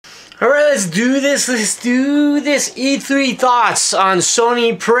Alright, let's do this. E3 thoughts on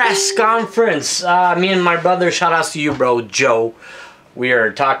Sony press conference. Me and my brother, shout outs to you, bro, Joe. We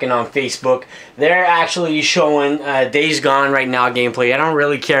are talking on Facebook. They're actually showing Days Gone right now gameplay. I don't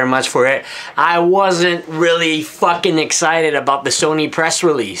really care much for it. I wasn't really fucking excited about the Sony press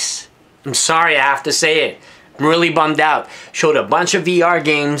release. I'm sorry, I have to say it. I'm really bummed out. Showed a bunch of VR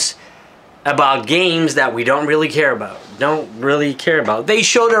games about games that we don't really care about. They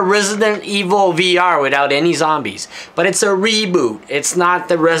showed a Resident Evil VR without any zombies. But it's a reboot. It's not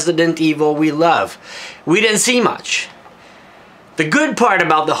the Resident Evil we love. We didn't see much. The good part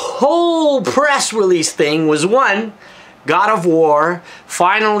about the whole press release thing was, one, God of War.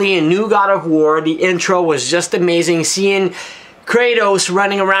 Finally a new God of War. The intro was just amazing. Seeing Kratos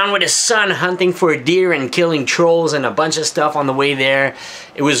running around with his son hunting for a deer and killing trolls and a bunch of stuff on the way there.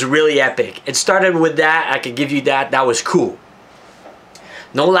 It was really epic. It started with that. I could give you that. That was cool.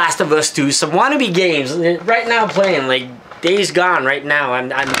 No Last of Us 2. Some wannabe games right now playing, like Days Gone right now.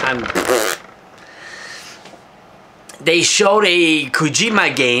 They showed a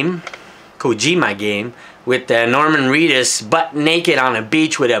Kojima game with Norman Reedus butt naked on a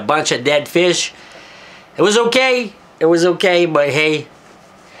beach with a bunch of dead fish. It was okay. It was okay, but hey.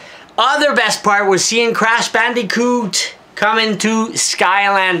 Other best part was seeing Crash Bandicoot coming to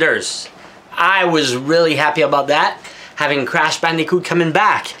Skylanders. I was really happy about that, having Crash Bandicoot coming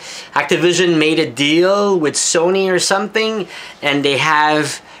back. Activision made a deal with Sony or something, and they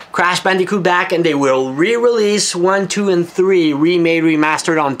have Crash Bandicoot back, and they will re-release 1, 2, and 3 remade,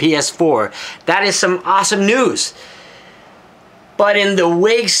 remastered on PS4. That is some awesome news. But in the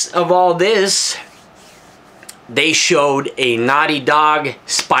wakes of all this, they showed a Naughty Dog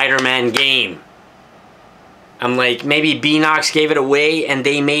Spider-Man game. I'm like, maybe Beanox gave it away and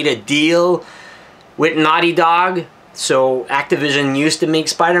they made a deal with Naughty Dog. So Activision used to make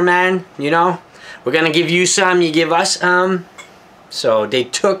Spider-Man, you know. We're gonna give you some, you give us some. So they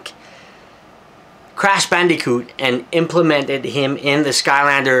took Crash Bandicoot and implemented him in the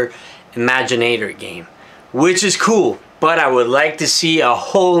Skylander Imaginator game, which is cool. But I would like to see a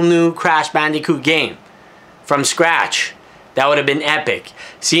whole new Crash Bandicoot game from scratch. That would have been epic.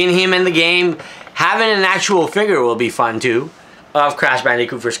 Seeing him in the game, having an actual figure will be fun too, of Crash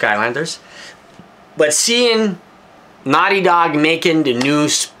Bandicoot for Skylanders. But seeing Naughty Dog making the new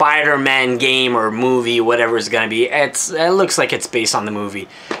Spider-Man game or movie, whatever it's gonna be, it looks like it's based on the movie.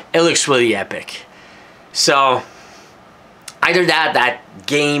 It looks really epic. So either that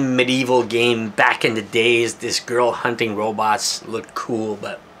game, medieval game back in the days, this girl hunting robots looked cool,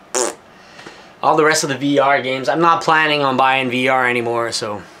 but all the rest of the VR games, I'm not planning on buying VR anymore,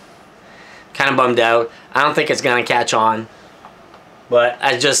 so kind of bummed out. I don't think it's gonna catch on, but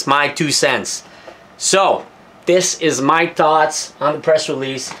that's just my 2 cents. So this is my thoughts on the press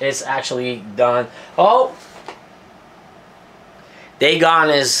release. It's actually done. Oh, Days Gone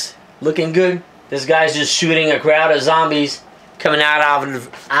is looking good. This guy's just shooting a crowd of zombies coming out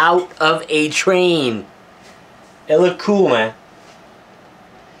of a train. It looked cool, man.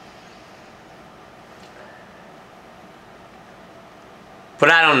 But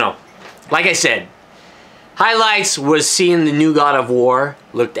I don't know. Like I said, highlights was seeing the new God of War.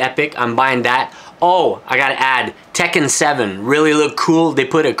 Looked epic. I'm buying that. Oh, I gotta add, Tekken 7 really looked cool. They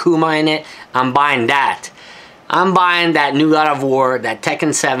put Akuma in it. I'm buying that. I'm buying that new God of War, that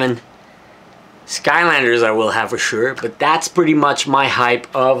Tekken 7. Skylanders I will have for sure. But that's pretty much my hype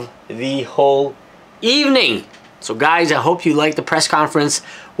of the whole evening. So guys, I hope you liked the press conference.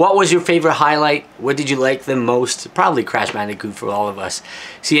 What was your favorite highlight? What did you like the most? Probably Crash Bandicoot for all of us.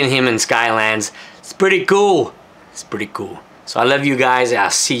 Seeing him in Skylands. It's pretty cool. It's pretty cool. So I love you guys. I'll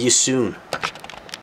see you soon.